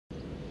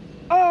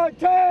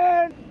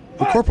The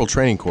Corporal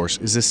Training Course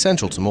is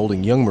essential to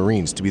molding young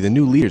Marines to be the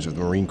new leaders of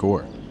the Marine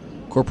Corps.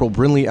 Corporal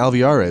Brinley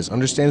Alvarez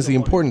understands the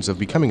importance of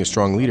becoming a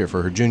strong leader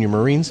for her junior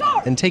Marines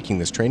and taking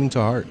this training to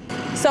heart.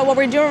 So what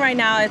we're doing right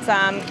now,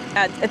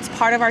 it's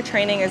part of our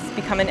training is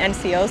becoming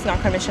NCOs,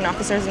 non-commissioned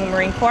officers in the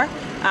Marine Corps.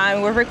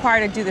 We're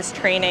required to do this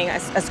training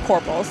as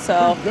corporals.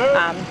 So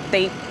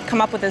they come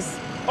up with this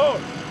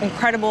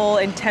incredible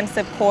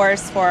intensive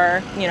course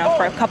for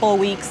a couple of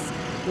weeks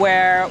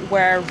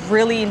where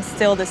really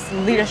instill this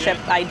leadership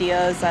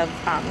ideas of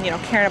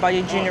caring about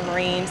your junior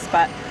Marines,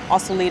 but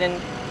also leading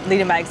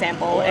by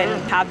example and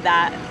have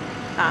that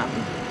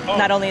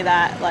not only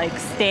that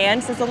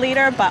stance as a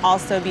leader, but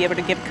also be able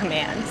to give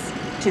commands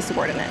to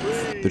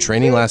subordinates. The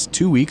training lasts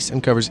 2 weeks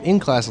and covers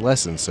in-class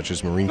lessons such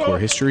as Marine Corps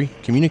history,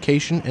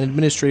 communication, and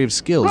administrative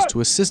skills to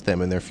assist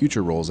them in their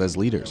future roles as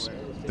leaders.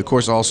 The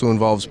course also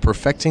involves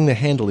perfecting the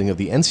handling of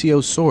the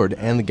NCO sword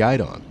and the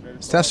guidon.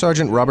 Staff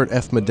Sergeant Robert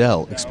F.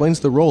 Medell explains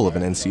the role of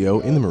an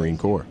NCO in the Marine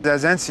Corps.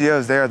 As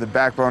NCOs, they are the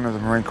backbone of the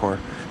Marine Corps.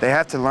 They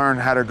have to learn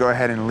how to go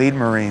ahead and lead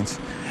Marines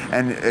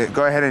and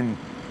go ahead and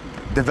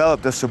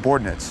develop the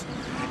subordinates.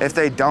 If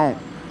they don't,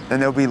 then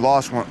they'll be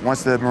lost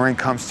once the Marine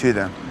comes to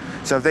them.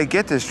 So if they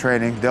get this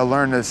training, they'll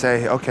learn to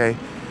say, okay,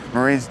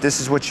 Marines,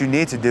 this is what you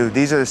need to do.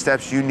 These are the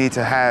steps you need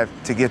to have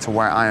to get to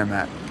where I am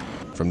at.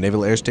 From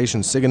Naval Air Station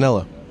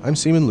Sigonella, I'm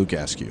Seaman Luke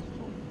Askew.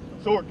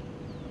 Sword.